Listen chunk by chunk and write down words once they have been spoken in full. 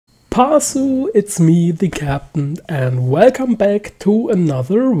Pasu, it's me, the captain, and welcome back to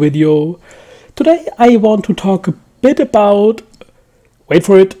another video. Today I want to talk a bit about, wait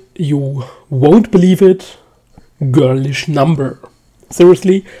for it, you won't believe it, girlish number.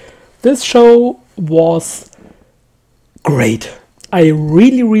 Seriously, this show was great. I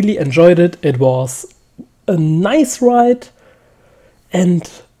really enjoyed it. It was a nice ride and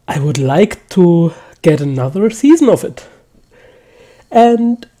I would like to get another season of it.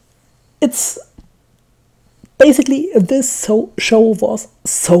 And it's basically, this show was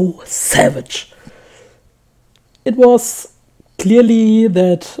so savage. It was clearly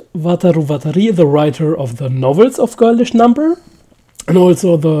that Wataru Watari, the writer of the novels of Girlish Number, and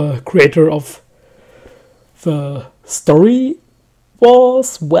also the creator of the story,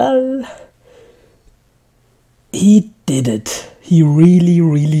 was, well, he did it. He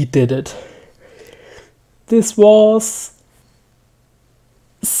really did it. This was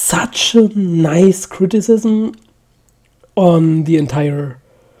such a nice criticism on the entire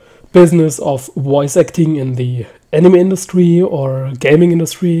business of voice acting in the anime industry or gaming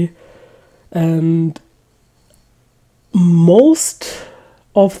industry, and most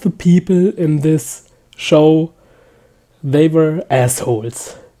of the people in this show, they were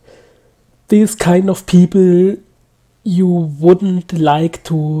assholes. These kind of people you wouldn't like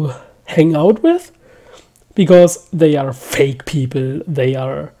to hang out with, because they are fake people, they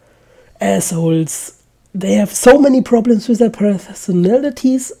are assholes, they have so many problems with their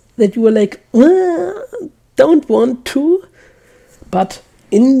personalities that you are like, don't want to. But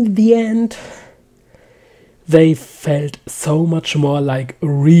in the end, they felt so much more like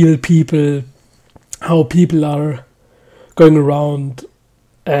real people, how people are going around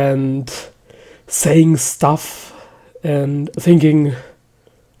and saying stuff and thinking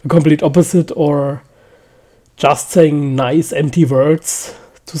the complete opposite, or just saying nice empty words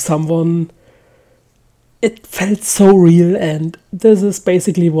to someone. It felt so real, and this is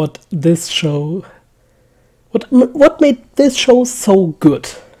basically what this show, what made this show so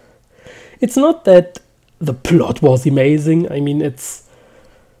good. It's not that the plot was amazing. I mean, it's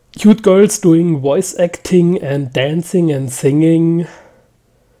cute girls doing voice acting and dancing and singing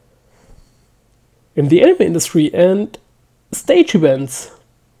in the anime industry, and stage events,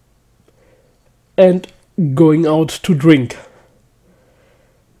 and going out to drink.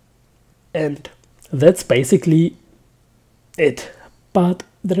 And that's basically it. But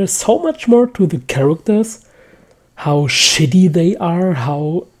there is so much more to the characters, how shitty they are,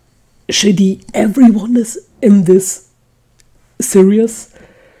 how shitty everyone is in this series.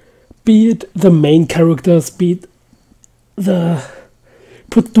 Be it the main characters, be it the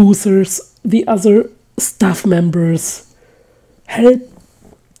producers, the other staff members. Hell,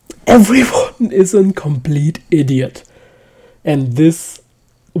 everyone is a complete idiot. And this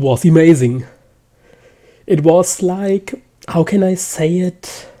was amazing. It was like, how can I say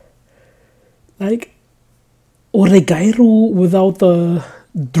it? Like OreGairu without the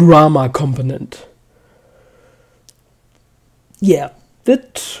drama component. Yeah,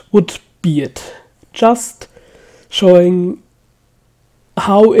 that would be it. Just showing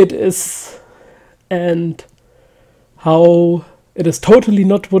how it is and how it is totally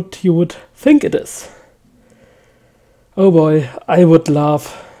not what you would think it is. Oh boy, I would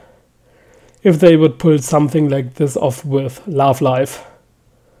love if they would pull something like this off with Love Live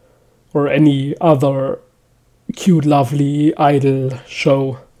or any other cute, lovely idol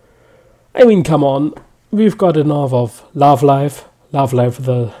show. I mean, come on, we've got enough of Love Live,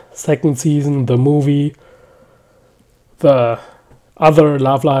 the second season, the movie, the other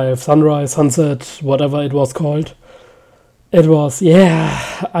Love Live, Sunrise, Sunset, whatever it was called. It was,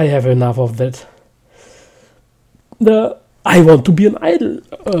 yeah, I have enough of that. I want to be an idol.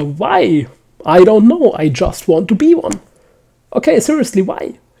 Why? I don't know. I just want to be one. Okay, seriously,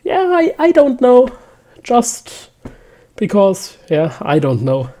 why? Yeah, I don't know. Just because, yeah, I don't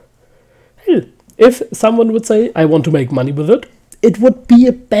know. Hell, if someone would say, I want to make money with it, it would be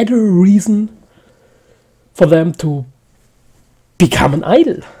a better reason for them to become an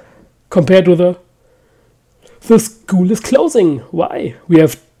idol compared to the school is closing. Why? We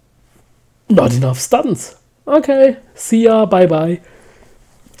have not enough stunts. Okay, see ya, bye.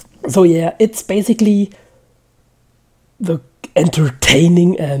 So yeah, it's basically the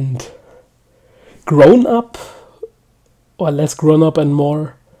entertaining and grown up, or less grown up and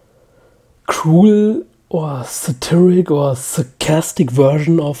more cruel or satiric or sarcastic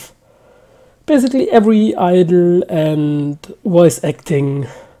version of basically every idol and voice acting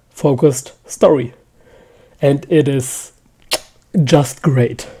focused story. And it is just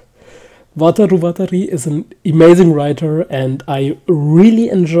great. Wataru Watari is an amazing writer, and I really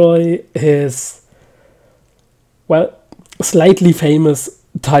enjoy his, well, slightly famous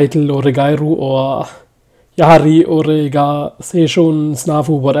title OreGairu or Yari Orega Seishun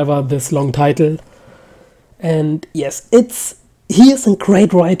Snafu, whatever this long title. And yes, he is a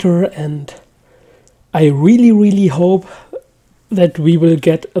great writer, and I really hope that we will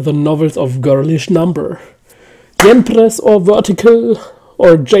get the novels of Girlish Number. The Empress or Vertical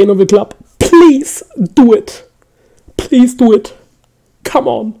or Jane of the Club. Please do it. Please do it. Come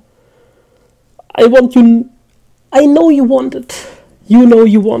on. I know you want it. You know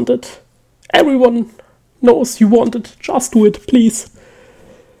you want it. Everyone knows you want it. Just do it, please.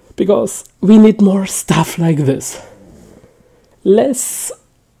 Because we need more stuff like this. Less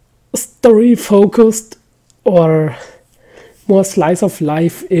story focused or more slice of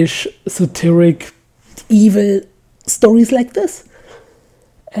life-ish, satiric, evil stories like this.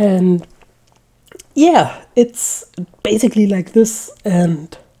 And yeah, it's basically like this.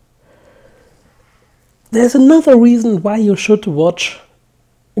 And there's another reason why you should watch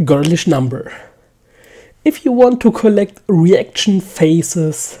Girlish Number. If you want to collect reaction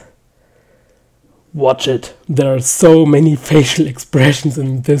faces, watch it. There are so many facial expressions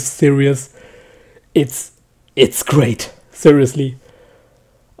in this series. It's great. Seriously.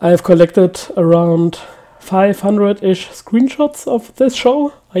 I have collected around 500-ish screenshots of this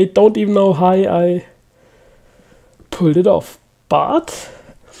show. I don't even know how I pulled it off, but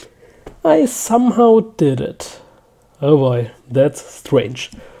I somehow did it. Oh boy, that's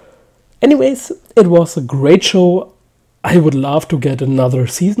strange. Anyways, it was a great show. I would love to get another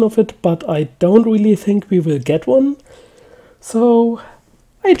season of it, but I don't really think we will get one. So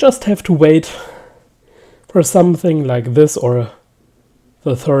I just have to wait for something like this or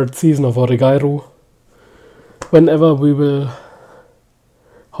the third season of OreGairu. Whenever we will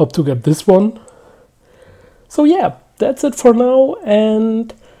hope to get this one. So yeah, that's it for now,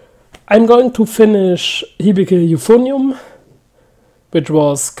 and I'm going to finish Hibike Euphonium, which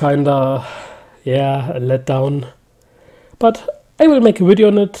was kinda, a letdown. But I will make a video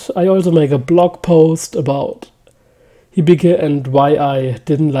on it. I also make a blog post about Hibike and why I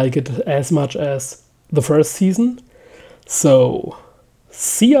didn't like it as much as the first season. So,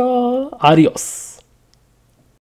 see ya, adios.